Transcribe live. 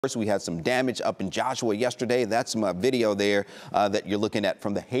First, we had some damage up in Joshua yesterday. That's some video there that you're looking at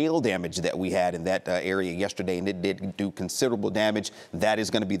from the hail damage that we had in that area yesterday, and it did do considerable damage. That is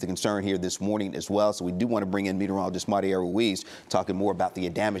going to be the concern here this morning as well. So we do want to bring in meteorologist Maria Ruiz talking more about the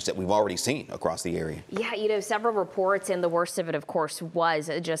damage that we've already seen across the area. Yeah, you know, several reports, and the worst of it, of course, was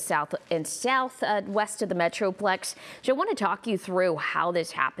just southwest of the Metroplex. So I want to talk you through how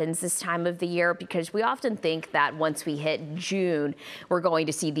this happens this time of the year, because we often think that once we hit June, we're going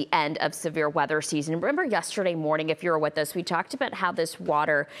to see the end of severe weather season. Remember yesterday morning, if you were with us, we talked about how this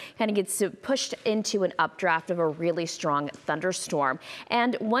water kind of gets pushed into an updraft of a really strong thunderstorm.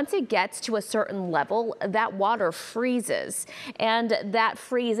 And once it gets to a certain level, that water freezes. And that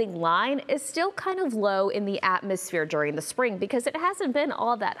freezing line is still kind of low in the atmosphere during the spring because it hasn't been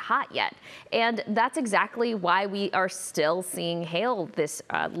all that hot yet. And that's exactly why we are still seeing hail this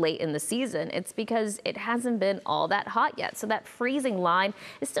late in the season. It's because it hasn't been all that hot yet. So that freezing line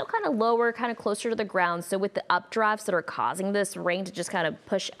is still kind of lower, kind of closer to the ground. So with the updrafts that are causing this rain to just kind of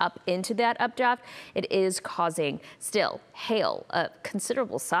push up into that updraft, it is causing still hail of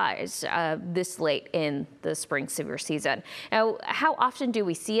considerable size this late in the spring severe season. Now, how often do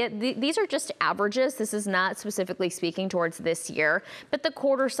we see it? These are just averages. This is not specifically speaking towards this year, but the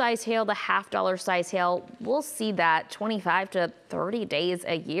quarter size hail, the $half size hail, we'll see that 25 to 30 days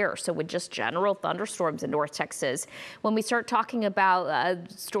a year. So with just general thunderstorms in North Texas, when we start talking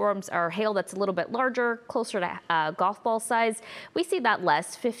about storms or hail that's a little bit larger, closer to golf ball size, we see that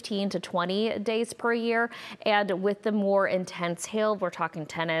less, 15 to 20 days per year. And with the more intense hail, we're talking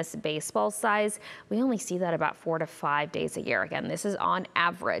tennis, baseball size, we only see that about 4 to 5 days a year. Again, this is on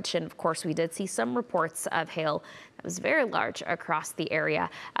average. And of course, we did see some reports of hail that was very large across the area.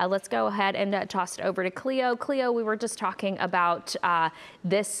 Let's go ahead and toss it over to Cleo. Cleo, we were just talking about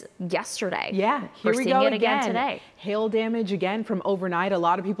this yesterday. Yeah, here we go again today. Hail damage again from overnight. A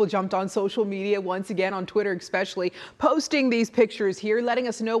lot of people jumped on social media once again, on Twitter especially, posting these pictures here, letting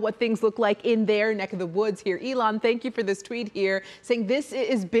us know what things look like in their neck of the woods here. Elon, thank you for this tweet here saying this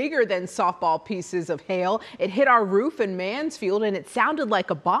is bigger than softball pieces of hail. It hit our roof in Mansfield and it sounded like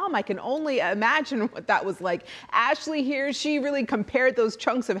a bomb. I can only imagine what that was like. Ashley here, she really compared those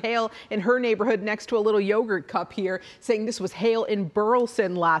chunks of hail in her neighborhood next to a little yogurt cup here, saying this was hail in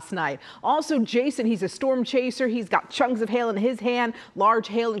Burleson last night. Also, Jason, he's a storm chaser. He's got chunks of hail in his hand, large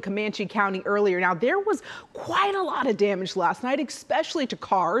hail in Comanche County earlier. Now, there was quite a lot of damage last night, especially to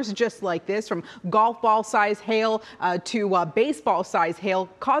cars just like this, from golf ball size hail to baseball size hail,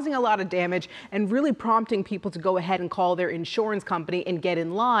 causing a lot of damage and really prompting people to go ahead and call their insurance company and get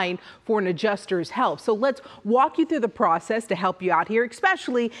in line for an adjuster's help. So let's walk you through the process to help you out here,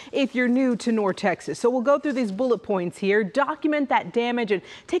 especially if you're new to North Texas. So we'll go through these bullet points here, document that damage and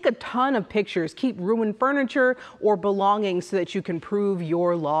take a ton of pictures. Keep ruined furniture or belongings so that you can prove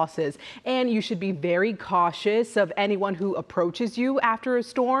your losses. And you should be very cautious of anyone who approaches you after a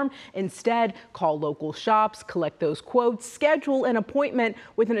storm. Instead, call local shops, collect those quotes, schedule an appointment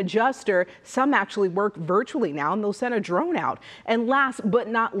with an adjuster. Some actually work virtually now, and they'll send a drone out. And last but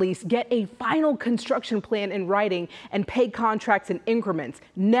not least, get a final construction plan in writing and pay contracts in increments.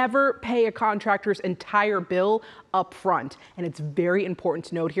 Never pay a contractor's entire bill up front. And it's very important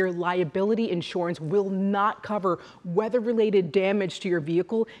to note here, liability insurance will not cover weather-related damage to your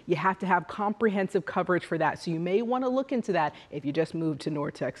vehicle. You have to have comprehensive coverage for that. So you may want to look into that if you just moved to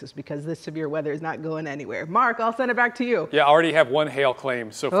North Texas, because this severe weather is not going anywhere. Mark, I'll send it back to you. Yeah, I already have one hail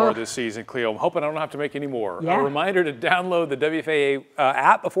claim so far this season, Cleo. I'm hoping I don't have to make any more. Yeah. A reminder to download the WFAA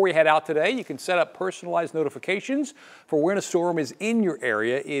app before you head out today. You can set up personalized notifications for when a storm is in your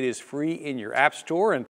area. It is free in your app store. And